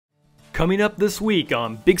Coming up this week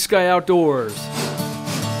on Big Sky Outdoors.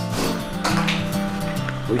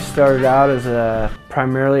 We started out as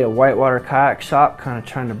primarily a whitewater kayak shop, kind of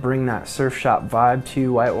trying to bring that surf shop vibe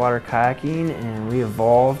to whitewater kayaking, and we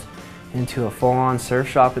evolved into a full-on surf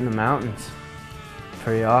shop in the mountains.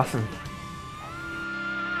 Pretty awesome.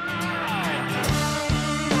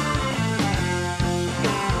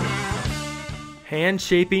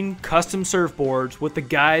 Hand-shaping custom surfboards with the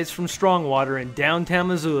guys from Strongwater in downtown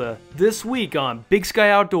Missoula this week on Big Sky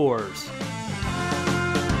Outdoors.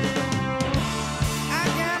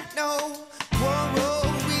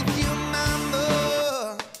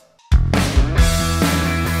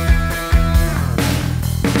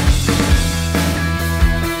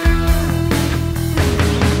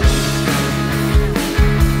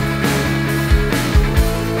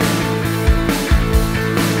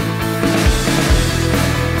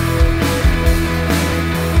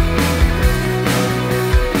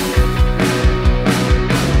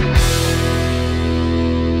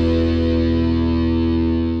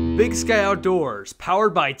 Big Sky Outdoors,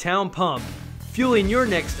 powered by Town Pump, fueling your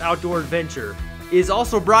next outdoor adventure, is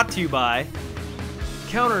also brought to you by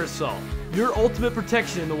Counter Assault, your ultimate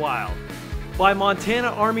protection in the wild. By Montana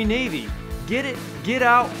Army Navy, get it, get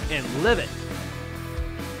out, and live it.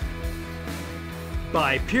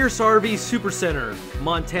 By Pierce RV Supercenter,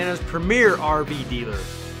 Montana's premier RV dealer.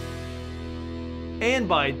 And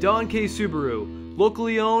by Don K. Subaru,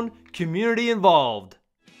 locally owned, community involved.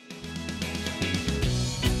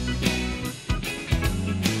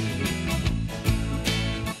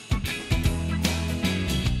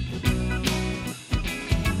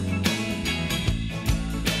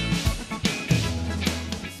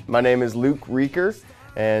 My name is Luke Reeker,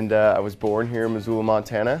 and I was born here in Missoula,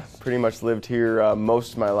 Montana. Pretty much lived here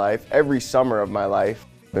most of my life, every summer of my life.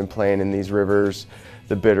 Been playing in these rivers,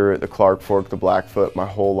 the Bitterroot, the Clark Fork, the Blackfoot, my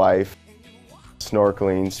whole life.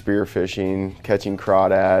 Snorkeling, spearfishing, catching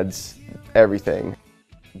crawdads, everything.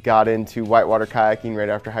 Got into whitewater kayaking right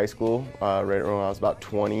after high school, right when I was about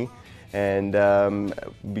 20, and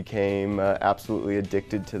became absolutely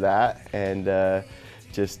addicted to that, and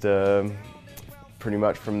just pretty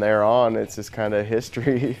much from there on, it's just kind of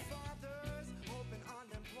history.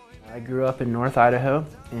 I grew up in North Idaho,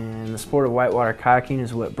 and the sport of whitewater kayaking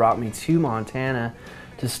is what brought me to Montana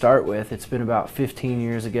to start with. It's been about 15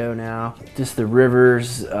 years ago now. Just the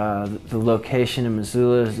rivers, the location in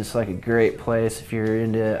Missoula is just like a great place if you're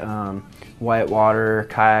into whitewater,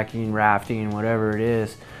 kayaking, rafting, whatever it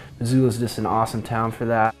is. Missoula's just an awesome town for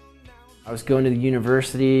that. I was going to the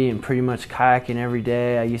university and pretty much kayaking every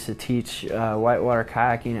day. I used to teach whitewater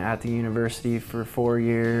kayaking at the university for 4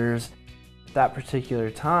 years. At that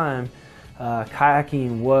particular time,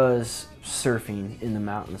 kayaking was surfing in the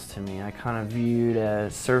mountains to me. I kind of viewed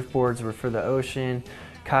as surfboards were for the ocean,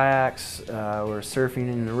 kayaks were surfing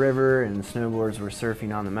in the river, and snowboards were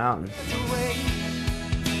surfing on the mountain.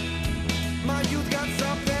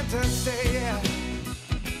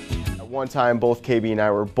 One time, both KB and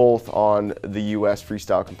I were both on the U.S.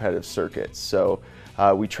 freestyle competitive circuits, so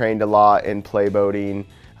we trained a lot in play boating,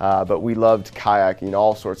 but we loved kayaking,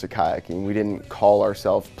 all sorts of kayaking. We didn't call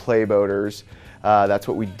ourselves play boaters. That's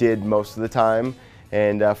what we did most of the time,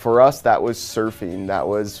 and for us that was surfing. That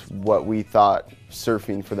was what we thought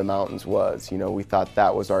surfing for the mountains was. You know, we thought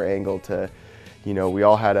that was our angle to, you know, we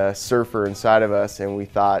all had a surfer inside of us, and we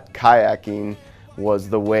thought kayaking was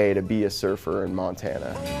the way to be a surfer in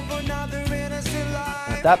Montana.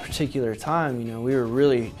 At that particular time, you know, it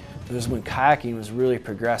was when kayaking was really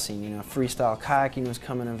progressing. You know, freestyle kayaking was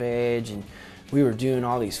coming of age, and we were doing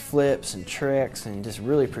all these flips and tricks and just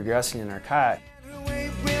really progressing in our kayak.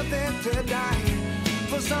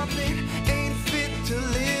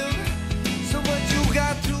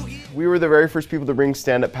 We were the very first people to bring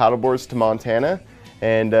stand-up paddleboards to Montana.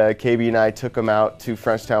 And KB and I took them out to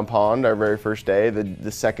Frenchtown Pond our very first day,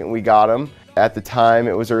 the second we got them. At the time,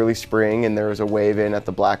 it was early spring, and there was a wave in at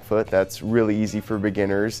the Blackfoot. That's really easy for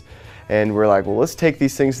beginners. And we're like, well, let's take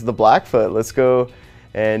these things to the Blackfoot. Let's go.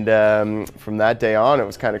 And from that day on, it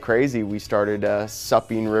was kind of crazy. We started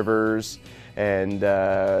supping rivers and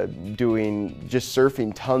just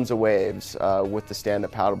surfing tons of waves with the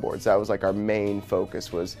stand-up paddleboards. That was like our main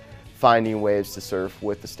focus, was finding waves to surf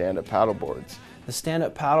with the stand-up paddleboards. The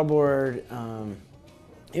stand-up paddleboard,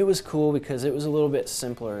 it was cool because it was a little bit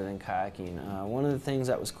simpler than kayaking. One of the things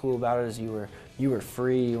that was cool about it is you were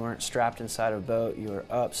free. You weren't strapped inside a boat. You were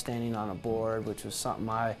up standing on a board, which was something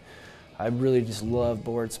I really just love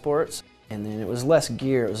board sports. And then it was less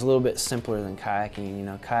gear. It was a little bit simpler than kayaking. You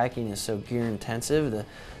know, kayaking is so gear intensive. The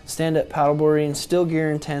stand-up paddleboarding is still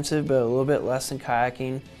gear intensive, but a little bit less than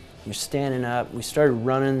kayaking. You're standing up. We started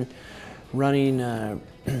running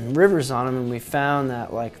rivers on them, and we found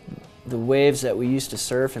that like the waves that we used to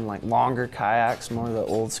surf in like longer kayaks, more of the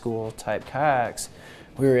old school type kayaks,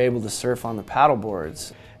 we were able to surf on the paddle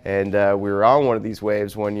boards. And we were on one of these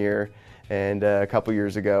waves one year, and a couple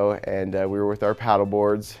years ago, and we were with our paddle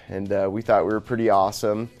boards, and we thought we were pretty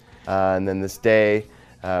awesome. And then this day,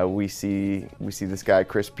 we see this guy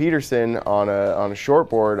Chris Peterson on a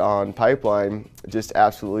shortboard on Pipeline, just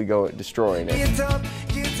absolutely destroying it.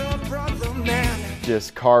 Get up, brother, man.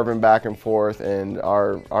 Just carving back and forth, and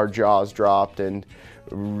our jaws dropped, and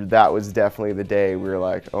that was definitely the day we were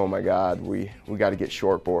like, oh my God, we got to get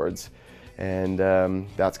shortboards. And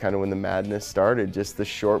that's kind of when the madness started, just the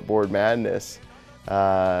shortboard madness.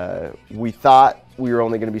 We thought we were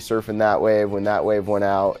only going to be surfing that wave. When that wave went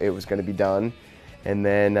out, it was going to be done. And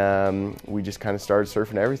then we just kind of started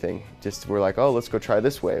surfing everything. We're like, oh, let's go try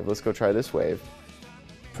this wave. Let's go try this wave.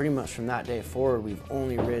 Pretty much from that day forward, we've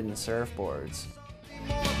only ridden surfboards.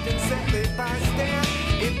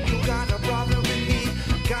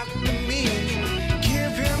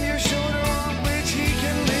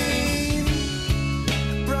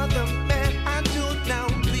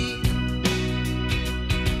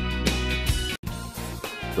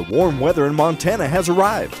 The warm weather in Montana has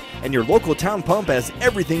arrived, and your local town pump has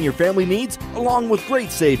everything your family needs, along with great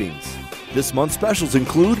savings. This month's specials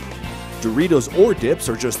include Doritos or dips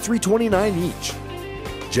are just $3.29 each,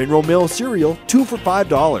 General Mills cereal 2 for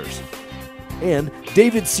 $5, and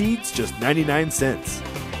David seeds just 99 cents.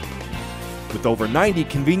 With over 90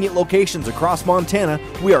 convenient locations across Montana,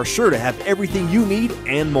 we are sure to have everything you need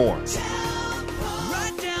and more.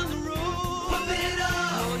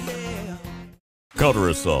 Counter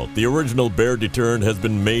Assault, the original bear deterrent, has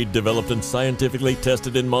been made, developed, and scientifically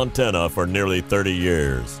tested in Montana for nearly 30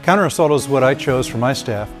 years. Counter Assault is what I chose for my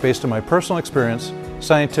staff based on my personal experience,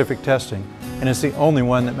 scientific testing, and it's the only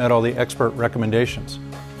one that met all the expert recommendations.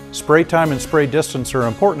 Spray time and spray distance are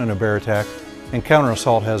important in a bear attack, and Counter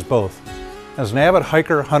Assault has both. As an avid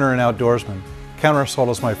hiker, hunter, and outdoorsman, Counter Assault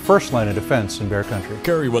is my first line of defense in bear country.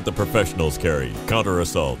 Carry what the professionals carry. Counter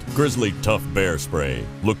Assault, Grizzly Tough Bear Spray.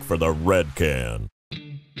 Look for the red can.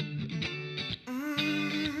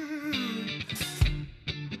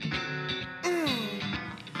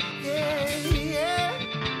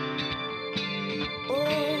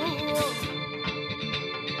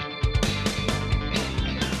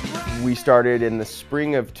 We started in the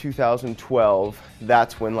spring of 2012.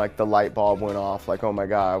 That's when like the light bulb went off, like, oh my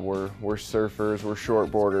God, we're surfers, we're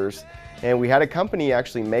shortboarders. And we had a company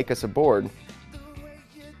actually make us a board.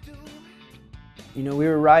 You know, we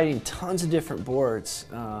were riding tons of different boards,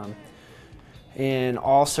 and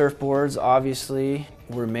all surfboards obviously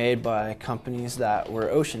were made by companies that were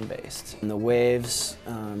ocean-based. And the waves,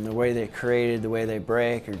 the way they're created, the way they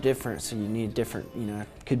break are different, so you need different, you know,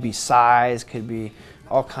 could be size, could be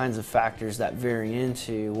all kinds of factors that vary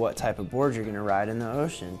into what type of board you're going to ride in the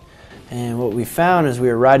ocean. And what we found is we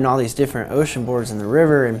were riding all these different ocean boards in the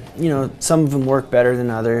river, and you know, some of them work better than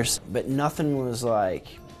others, but nothing was like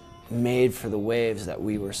made for the waves that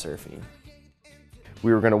we were surfing.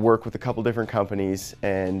 We were going to work with a couple different companies,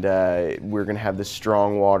 and we were going to have this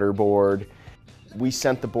Strongwater board. We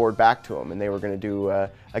sent the board back to them, and they were going to do a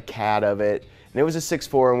CAD of it. And it was a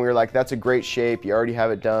 6'4", and we were like, that's a great shape, you already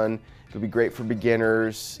have it done. It'll be great for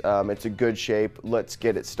beginners, it's a good shape, let's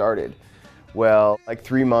get it started. Well, like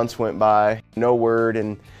 3 months went by, no word,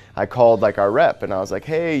 and I called like our rep, and I was like,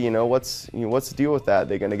 hey, what's the deal with that?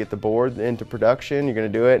 They're gonna get the board into production, you're gonna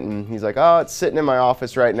do it? And he's like, oh, it's sitting in my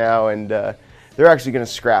office right now, and they're actually gonna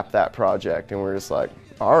scrap that project. And we're just like,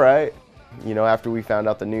 all right. You know, after we found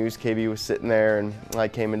out the news, KB was sitting there, and I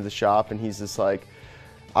came into the shop, and he's just like,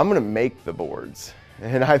 I'm gonna make the boards.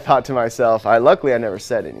 And I thought to myself, luckily I never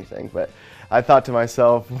said anything, but I thought to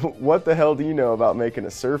myself, what the hell do you know about making a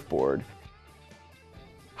surfboard?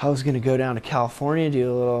 I was going to go down to California,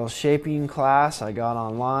 do a little shaping class. I got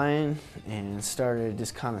online and started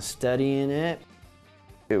just kind of studying it.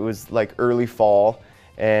 It was like early fall,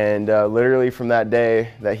 and literally from that day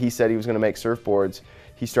that he said he was going to make surfboards,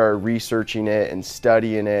 he started researching it and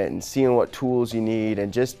studying it and seeing what tools you need,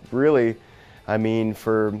 and just really, I mean,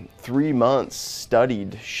 for 3 months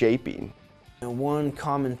studied shaping. And one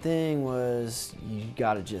common thing was you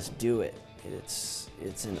got to just do it.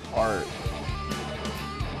 It's an art.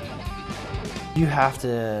 You have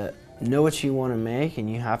to know what you want to make, and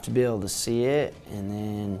you have to be able to see it, and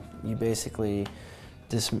then you basically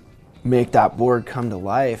just make that board come to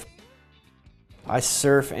life. I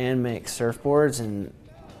surf and make surfboards, and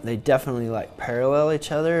they definitely like parallel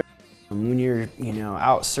each other. When you're, you know,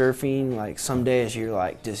 out surfing, like some days you're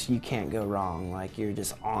like just, you can't go wrong, like you're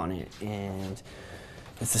just on it. And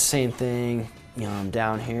it's the same thing, you know, I'm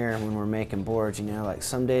down here when we're making boards, you know, like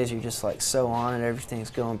some days you're just like so on it, everything's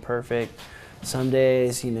going perfect. Some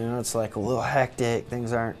days, you know, it's like a little hectic,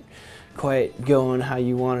 things aren't quite going how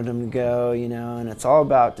you wanted them to go, you know, and it's all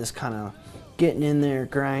about just kind of getting in there,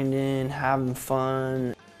 grinding, having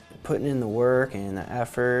fun, putting in the work and the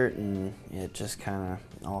effort, and it just kind of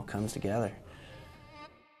all comes together.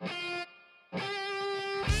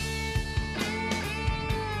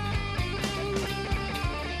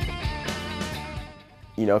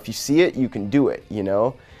 You know, if you see it, you can do it, you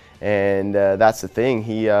know, and that's the thing.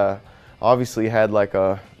 He obviously had like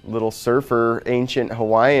a little surfer, ancient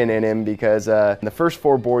Hawaiian in him, because the first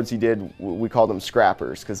 4 boards he did, we called them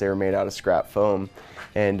scrappers because they were made out of scrap foam.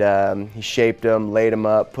 And he shaped them, laid them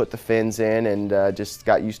up, put the fins in, and just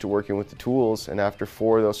got used to working with the tools. And after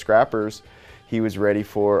 4 of those scrappers, he was ready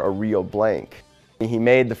for a real blank. He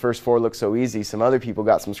made the first 4 look so easy. Some other people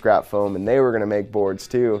got some scrap foam and they were gonna make boards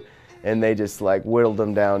too. And they just like whittled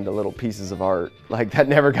them down to little pieces of art. Like that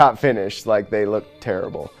never got finished, like they looked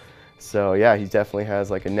terrible. So yeah, he definitely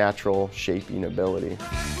has like a natural shaping ability.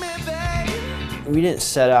 We didn't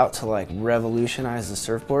set out to like revolutionize the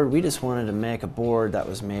surfboard. We just wanted to make a board that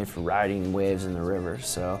was made for riding waves in the river.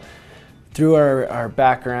 So through our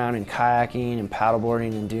background in kayaking and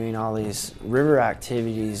paddleboarding and doing all these river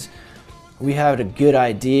activities, we had a good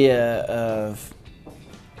idea of,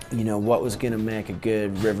 you know, what was going to make a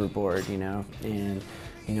good river board, you know, and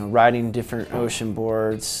you know, riding different ocean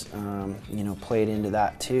boards, you know, played into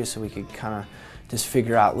that too, so we could kind of just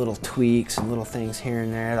figure out little tweaks and little things here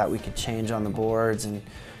and there that we could change on the boards and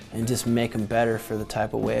just make them better for the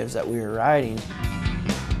type of waves that we were riding.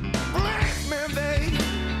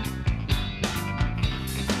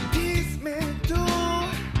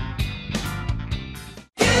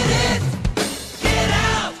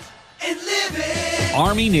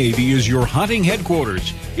 Army-Navy is your hunting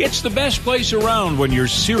headquarters. It's the best place around when you're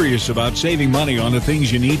serious about saving money on the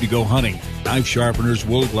things you need to go hunting. Knife sharpeners,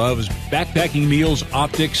 wool gloves, backpacking meals,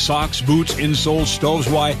 optics, socks, boots, insoles, stoves.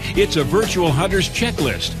 Why, it's a virtual hunter's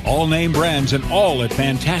checklist. All name brands and all at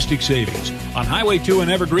fantastic savings. On Highway 2 in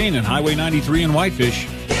Evergreen and Highway 93 in Whitefish.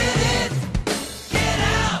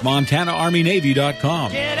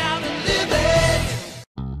 MontanaArmyNavy.com. Get out and live it.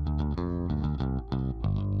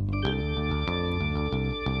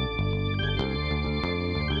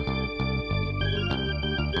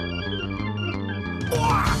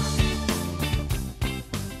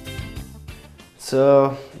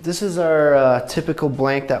 So this is our typical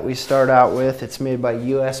blank that we start out with. It's made by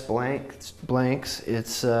US Blanks.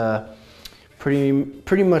 It's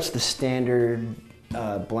pretty much the standard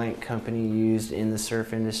blank company used in the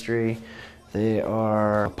surf industry. They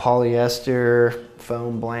are a polyester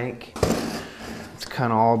foam blank. It's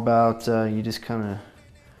kind of all about you just kind of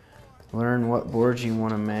learn what boards you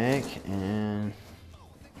want to make and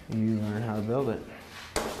you learn how to build it.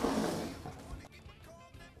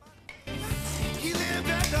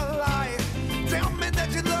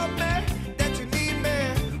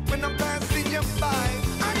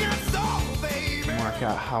 Mark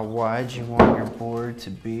out how wide you want your board to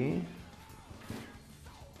be.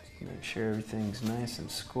 Make sure everything's nice and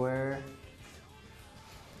square.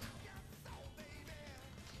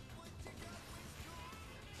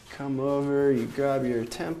 Come over, you grab your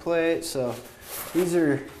template. So these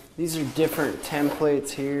are different templates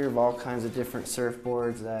here of all kinds of different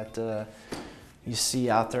surfboards that you see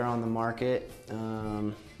out there on the market.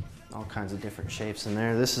 All kinds of different shapes in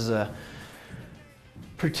there. This is a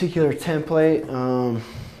particular template.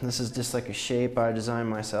 This is just like a shape I designed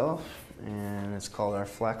myself, and it's called our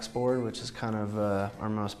flex board, which is kind of our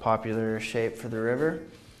most popular shape for the river.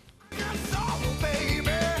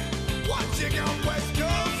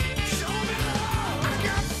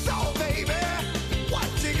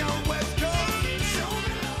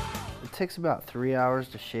 It takes about 3 hours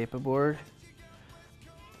to shape a board.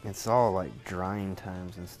 It's all like drying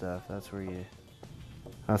times and stuff. That's where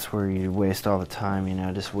you waste all the time, you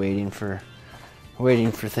know, just waiting for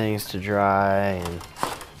things to dry and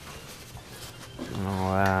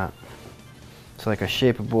all that. It's like a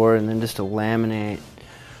shape a board, and then just to laminate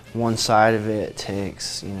one side of it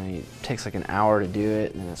takes, you know, it takes like an hour to do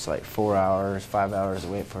it, and then it's like 4 hours, 5 hours to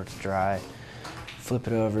wait for it to dry. Flip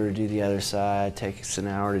it over, do the other side, takes an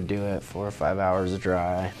hour to do it, 4 or 5 hours to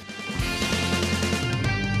dry.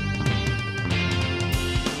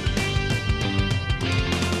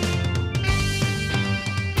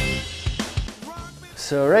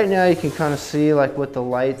 So right now you can kind of see like what the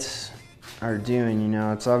lights are doing, you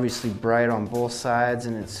know. It's obviously bright on both sides,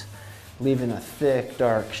 and leaving a thick,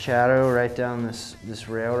 dark shadow right down this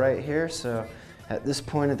rail right here. So at this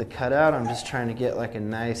point of the cutout, I'm just trying to get like a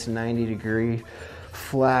nice 90-degree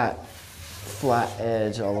flat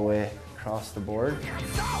edge all the way across the board.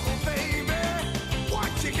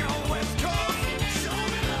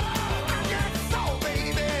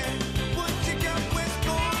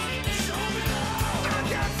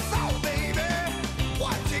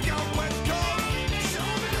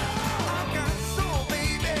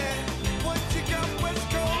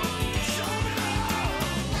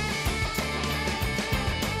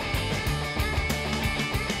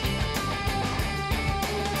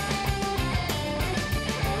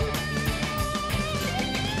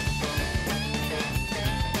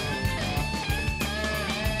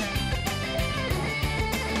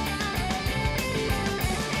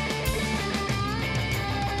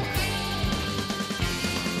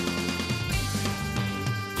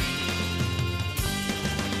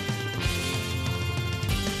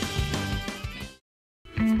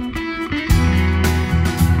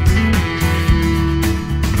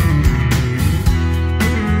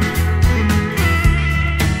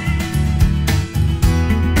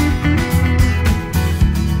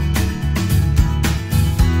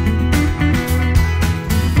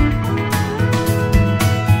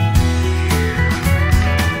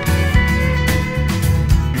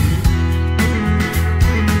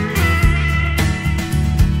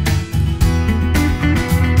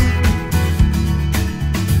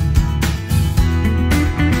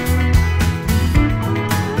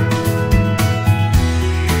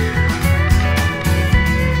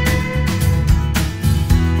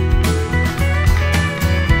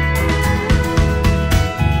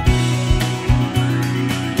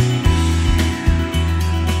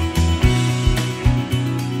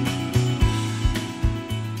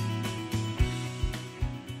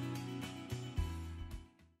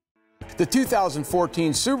 The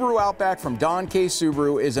 2014 Subaru Outback from Don K.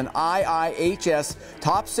 Subaru is an IIHS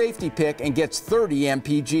top safety pick and gets 30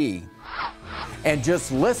 mpg. And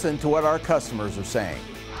just listen to what our customers are saying.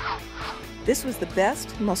 This was the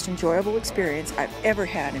best, most enjoyable experience I've ever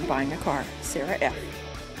had in buying a car. Sarah F.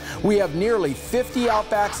 We have nearly 50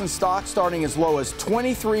 Outbacks in stock starting as low as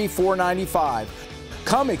 $23,495.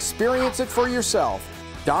 Come experience it for yourself.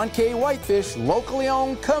 Don K. Whitefish, locally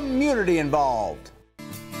owned, community involved.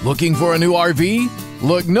 Looking for a new RV?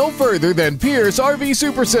 Look no further than Pierce RV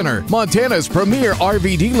Supercenter, Montana's premier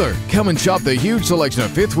RV dealer. Come and shop the huge selection of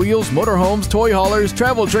fifth wheels, motorhomes, toy haulers,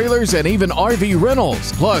 travel trailers, and even RV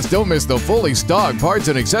rentals. Plus, don't miss the fully stocked parts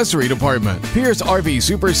and accessory department. Pierce RV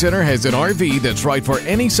Supercenter has an RV that's right for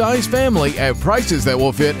any size family at prices that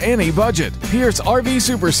will fit any budget. Pierce RV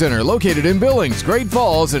Supercenter, located in Billings, Great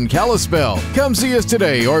Falls, and Kalispell. Come see us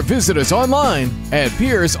today or visit us online at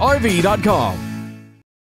piercerv.com.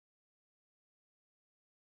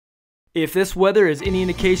 If this weather is any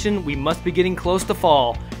indication, we must be getting close to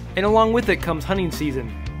fall, and along with it comes hunting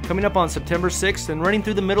season. Coming up on September 6th and running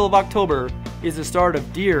through the middle of October is the start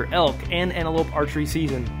of deer, elk, and antelope archery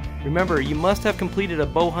season. Remember, you must have completed a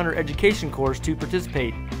bow hunter education course to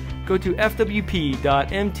participate. Go to fwp.mt.gov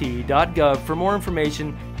for more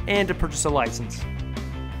information and to purchase a license.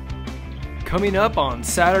 Coming up on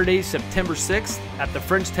Saturday, September 6th at the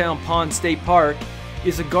Frenchtown Pond State Park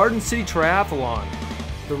is a Garden City Triathlon.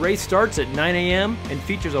 The race starts at 9 a.m. and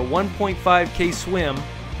features a 1.5K swim,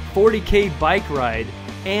 40K bike ride,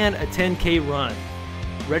 and a 10K run.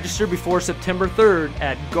 Register before September 3rd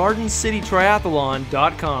at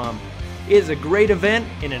GardenCityTriathlon.com. It is a great event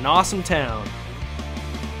in an awesome town.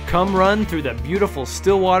 Come run through the beautiful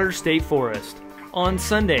Stillwater State Forest. On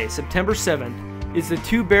Sunday, September 7th, is the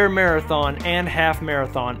 2 Bear Marathon and Half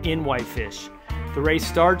Marathon in Whitefish. The race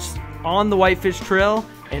starts on the Whitefish Trail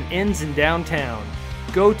and ends in downtown.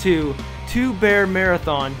 Go to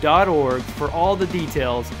 2bearmarathon.org for all the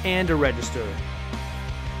details and to register.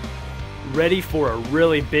 Ready for a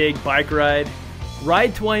really big bike ride?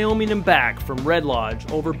 Ride to Wyoming and back from Red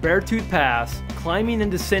Lodge over Beartooth Pass, climbing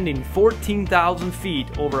and descending 14,000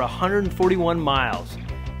 feet over 141 miles.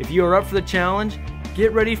 If you are up for the challenge,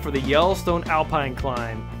 get ready for the Yellowstone Alpine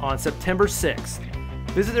Climb on September 6th.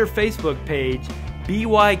 Visit their Facebook page,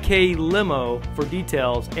 BYK Limo, for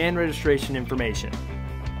details and registration information.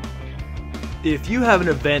 If you have an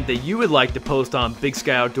event that you would like to post on Big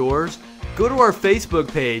Sky Outdoors, go to our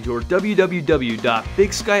Facebook page or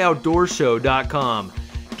www.bigskyoutdoorshow.com.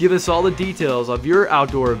 Give us all the details of your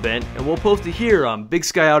outdoor event and we'll post it here on Big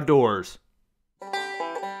Sky Outdoors.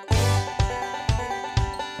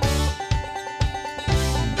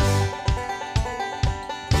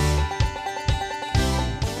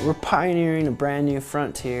 We're pioneering a brand new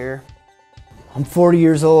frontier. I'm 40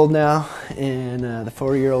 years old now, and the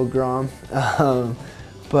 40-year-old Grom.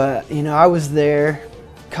 But you know, I was there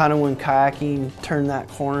kind of when kayaking turned that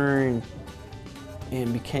corner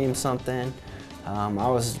and became something. I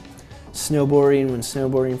was snowboarding when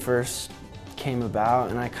snowboarding first came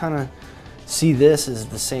about, and I kind of see this as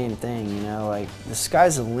the same thing, you know, like the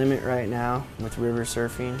sky's the limit right now with river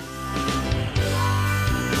surfing.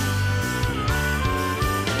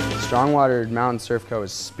 Strongwater Mountain Surf Co.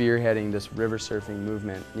 is spearheading this river surfing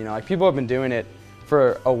movement. You know, like people have been doing it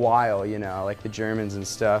for a while, you know, like the Germans and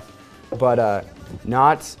stuff, but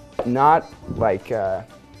not like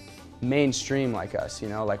mainstream like us, you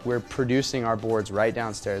know, like we're producing our boards right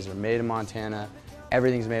downstairs. They're made in Montana,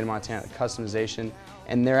 everything's made in Montana, customization,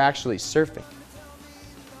 and they're actually surfing.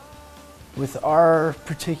 With our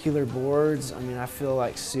particular boards, I mean, I feel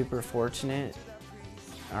like super fortunate.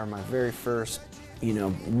 My very first, you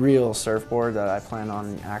know, real surfboard that I plan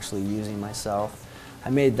on actually using myself. I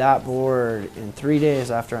made that board, in 3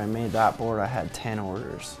 days after I made that board, I had 10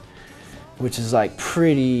 orders, which is like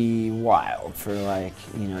pretty wild for like,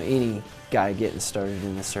 you know, any guy getting started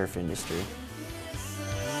in the surf industry.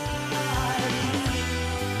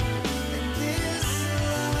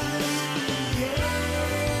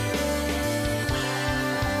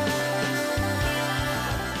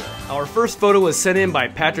 Our first photo was sent in by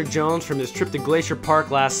Patrick Jones from his trip to Glacier Park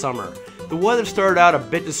last summer. The weather started out a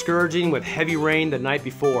bit discouraging with heavy rain the night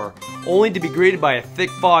before, only to be greeted by a thick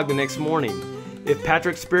fog the next morning. If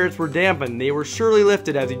Patrick's spirits were dampened, they were surely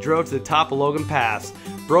lifted as he drove to the top of Logan Pass,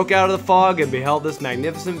 broke out of the fog, and beheld this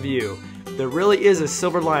magnificent view. There really is a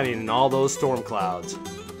silver lining in all those storm clouds.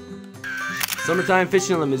 Summertime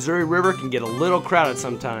fishing on the Missouri River can get a little crowded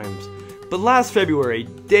sometimes. But last February,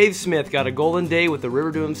 Dave Smith got a golden day with the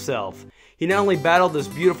river to himself. He not only battled this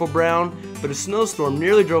beautiful brown, but a snowstorm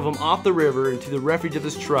nearly drove him off the river into the refuge of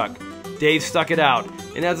his truck. Dave stuck it out,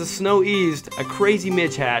 and as the snow eased, a crazy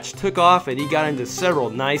midge hatch took off and he got into several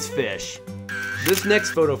nice fish. This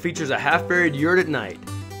next photo features a half-buried yurt at night.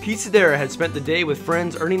 Pete Sedera had spent the day with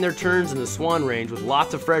friends earning their turns in the Swan Range with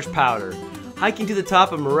lots of fresh powder. Hiking to the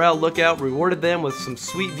top of Morale Lookout rewarded them with some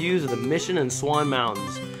sweet views of the Mission and Swan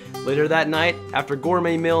Mountains. Later that night, after a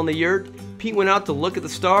gourmet meal in the yurt, Pete went out to look at the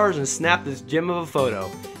stars and snapped this gem of a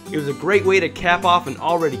photo. It was a great way to cap off an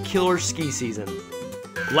already killer ski season.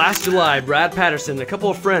 Last July, Brad Patterson and a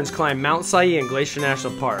couple of friends climbed Mount Sayi in Glacier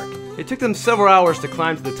National Park. It took them several hours to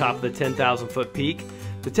climb to the top of the 10,000-foot peak.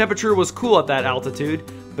 The temperature was cool at that altitude,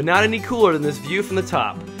 but not any cooler than this view from the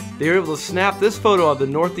top. They were able to snap this photo of the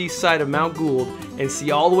northeast side of Mount Gould and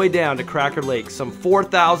see all the way down to Cracker Lake, some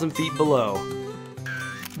 4,000 feet below.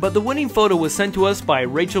 But the winning photo was sent to us by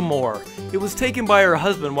Rachel Moore. It was taken by her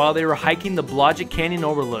husband while they were hiking the Blodgett Canyon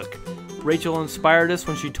Overlook. Rachel inspired us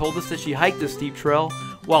when she told us that she hiked this steep trail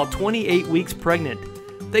while 28 weeks pregnant.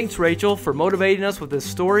 Thanks, Rachel, for motivating us with this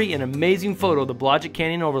story and amazing photo of the Blodgett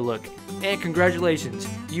Canyon Overlook. And congratulations,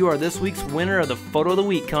 you are this week's winner of the Photo of the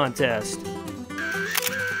Week contest.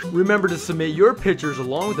 Remember to submit your pictures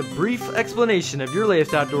along with a brief explanation of your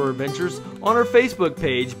latest outdoor adventures on our Facebook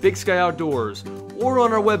page, Big Sky Outdoors, or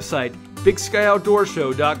on our website,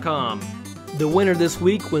 BigSkyOutdoorsShow.com. The winner this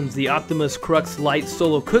week wins the Optimus Crux Light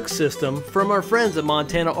Solo Cook System from our friends at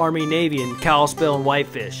Montana Army Navy and Kalispell and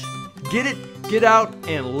Whitefish. Get it, get out,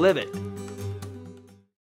 and live it.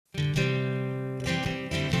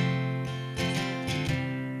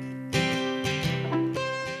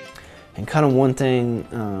 And kind of one thing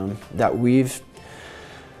that we've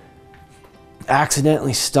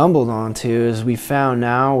accidentally stumbled onto is we found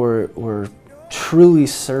now we're truly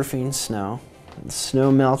surfing snow. The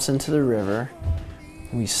snow melts into the river.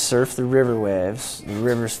 We surf the river waves. The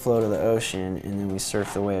rivers flow to the ocean, and then we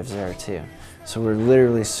surf the waves there too. So we're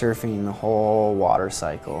literally surfing the whole water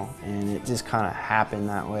cycle, and it just kind of happened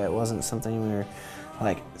that way. It wasn't something we were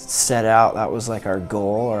like set out. That was like our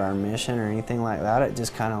goal or our mission or anything like that. It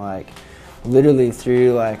just kind of like literally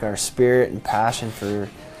through like our spirit and passion for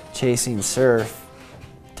chasing surf,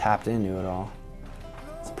 tapped into it all.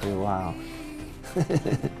 It's pretty wild.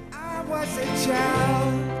 I was a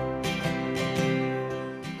child.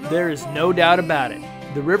 There is no doubt about it.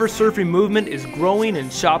 The river surfing movement is growing,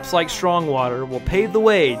 and shops like Strongwater will pave the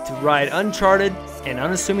way to ride uncharted and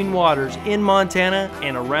unassuming waters in Montana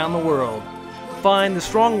and around the world. Find the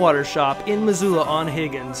Strongwater shop in Missoula on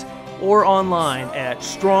Higgins or online at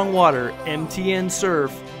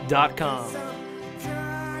strongwatermtnsurf.com.